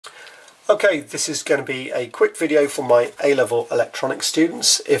Okay, this is going to be a quick video for my A-level electronics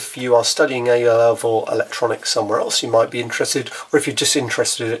students. If you are studying A-level electronics somewhere else, you might be interested, or if you're just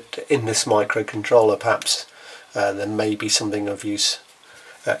interested in this microcontroller perhaps, there may be something of use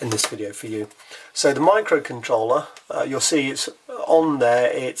in this video for you. So the microcontroller, you'll see it's on there,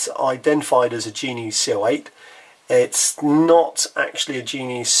 it's identified as a Genie C08. It's not actually a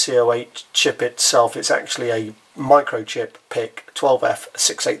Genie C08 chip itself, it's actually a microchip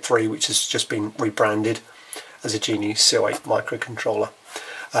PIC12F683, which has just been rebranded as a Genie C08 microcontroller.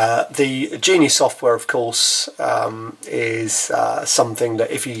 The Genie software, of course, is something that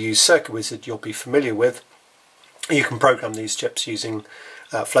if you use Circuit Wizard you'll be familiar with. You can program these chips using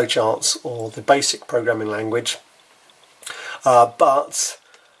flowcharts or the basic programming language, but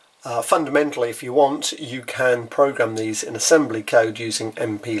fundamentally, if you want, you can program these in assembly code using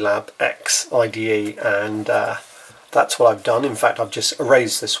MPLAB-X IDE, and that's what I've done. In fact, I've just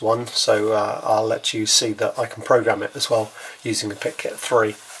erased this one, so I'll let you see that I can program it as well using the PICkit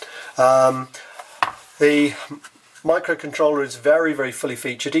 3. The microcontroller is very, very fully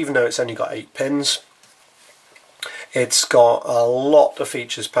featured, even though it's only got 8 pins. It's got a lot of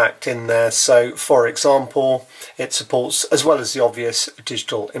features packed in there. So for example, it supports, as well as the obvious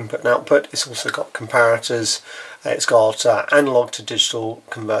digital input and output, it's also got comparators, it's got analog to digital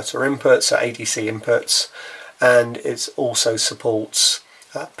converter inputs, so ADC inputs, and it also supports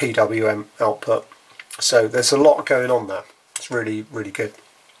PWM output. So there's a lot going on there. It's really, really good.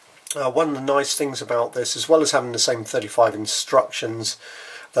 One of the nice things about this, as well as having the same 35 instructions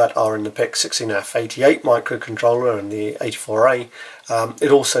that are in the PIC12F683 microcontroller and the 84A,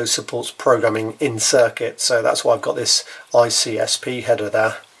 it also supports programming in circuit, so that's why I've got this ICSP header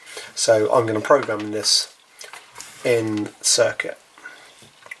there. So I'm going to program this in circuit.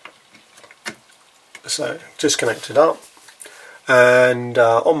 So just connect it up, and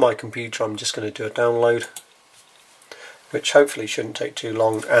on my computer I'm just going to do a download, which hopefully shouldn't take too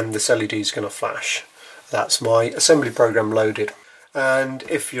long, and this LED is going to flash. That's my assembly program loaded. And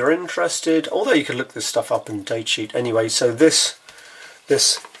if you're interested, although you can look this stuff up in the datasheet anyway, so this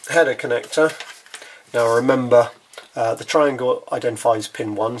header connector, now remember the triangle identifies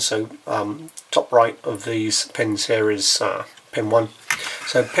pin 1, so top right of these pins here is pin 1.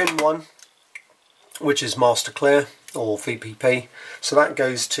 So pin 1, which is master clear or VPP, so that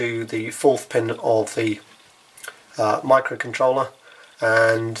goes to the 4th pin of the microcontroller,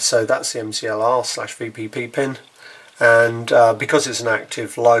 and so that's the MCLR/VPP pin. And because it's an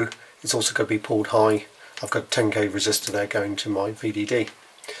active low, it's also going to be pulled high. I've got a 10k resistor there going to my VDD.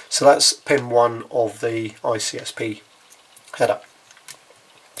 So that's pin 1 of the ICSP header.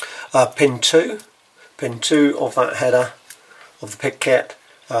 Pin 2 of that header of the PICkit,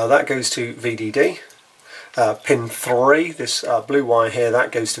 that goes to VDD. Pin 3, this blue wire here,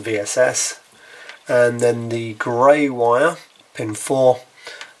 that goes to VSS. And then the grey wire, pin 4,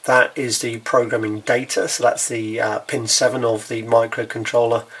 that is the programming data, so that's the pin 7 of the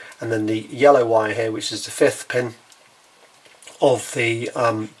microcontroller, and then the yellow wire here, which is the 5th pin of the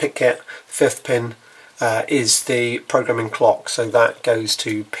PICkit. 5th pin is the programming clock, so that goes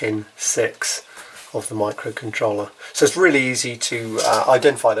to pin 6 of the microcontroller. So it's really easy to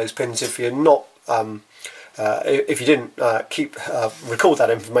identify those pins. If you're not if you didn't record that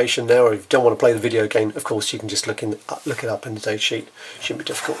information there, or if you don't want to play the video again, of course you can just look it up in the datasheet. Shouldn't be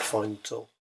difficult to find at all.